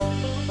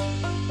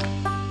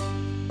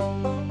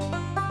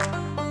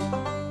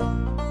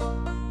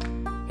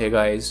Hey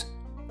guys,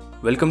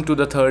 welcome to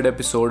the third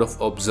episode of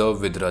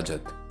Observe with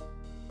Rajat.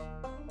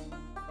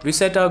 We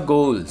set our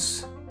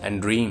goals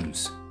and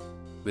dreams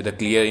with a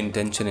clear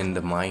intention in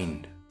the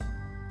mind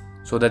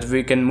so that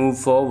we can move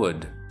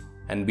forward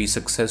and be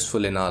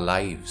successful in our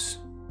lives.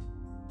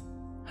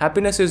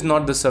 Happiness is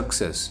not the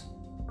success,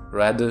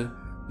 rather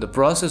the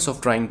process of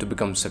trying to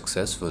become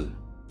successful.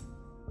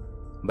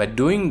 By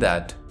doing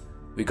that,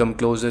 we come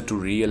closer to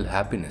real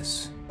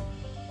happiness.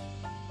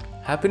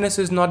 Happiness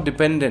is not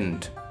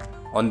dependent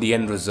on the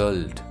end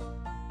result,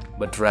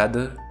 but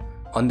rather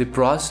on the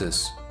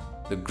process,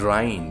 the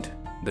grind,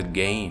 the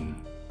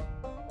game.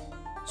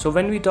 So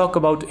when we talk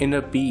about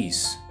inner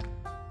peace,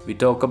 we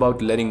talk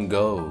about letting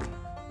go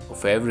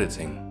of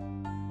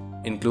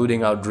everything,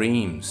 including our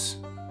dreams,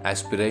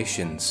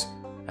 aspirations,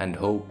 and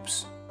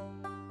hopes.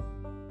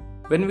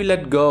 When we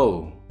let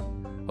go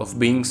of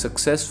being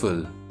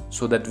successful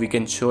so that we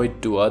can show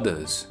it to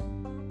others,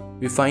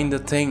 we find the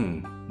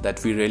thing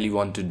that we really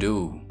want to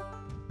do,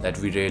 that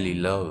we really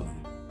love.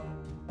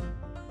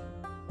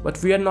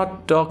 But we are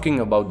not talking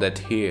about that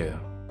here.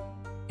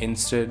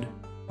 Instead,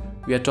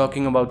 we are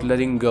talking about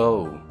letting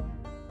go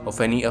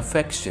of any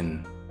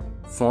affection,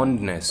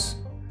 fondness,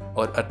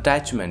 or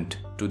attachment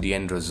to the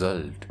end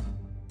result.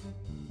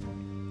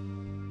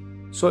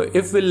 So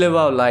if we live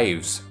our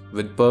lives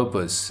with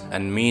purpose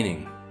and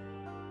meaning,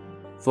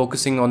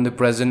 focusing on the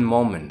present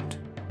moment,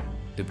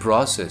 the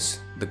process,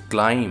 the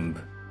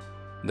climb,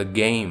 the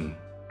game,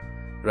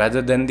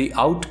 rather than the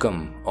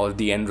outcome or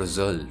the end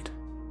result,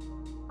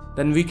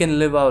 then we can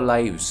live our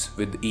lives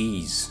with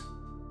ease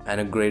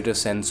and a greater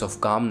sense of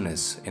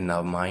calmness in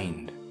our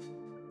mind.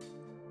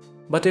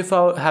 But if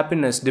our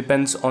happiness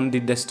depends on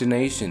the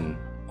destination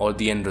or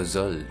the end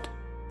result,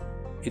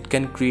 it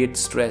can create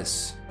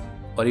stress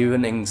or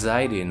even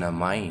anxiety in our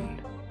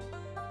mind.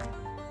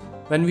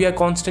 When we are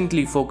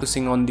constantly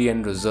focusing on the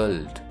end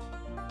result,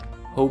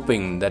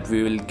 hoping that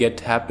we will get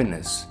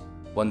happiness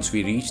once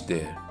we reach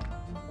there.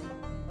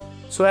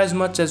 So as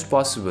much as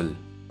possible,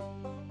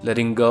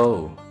 letting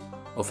go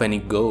of any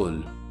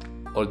goal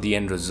or the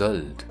end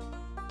result,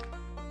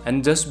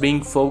 and just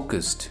being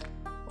focused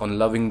on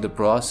loving the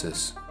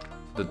process,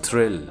 the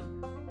thrill,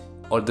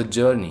 or the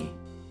journey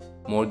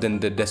more than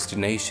the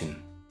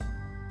destination.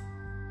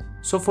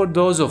 So for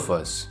those of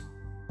us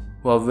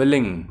who are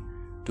willing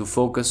to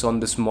focus on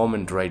this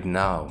moment right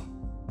now,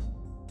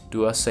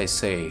 to us I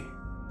say,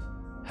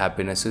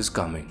 happiness is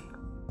coming.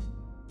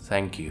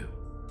 Thank you.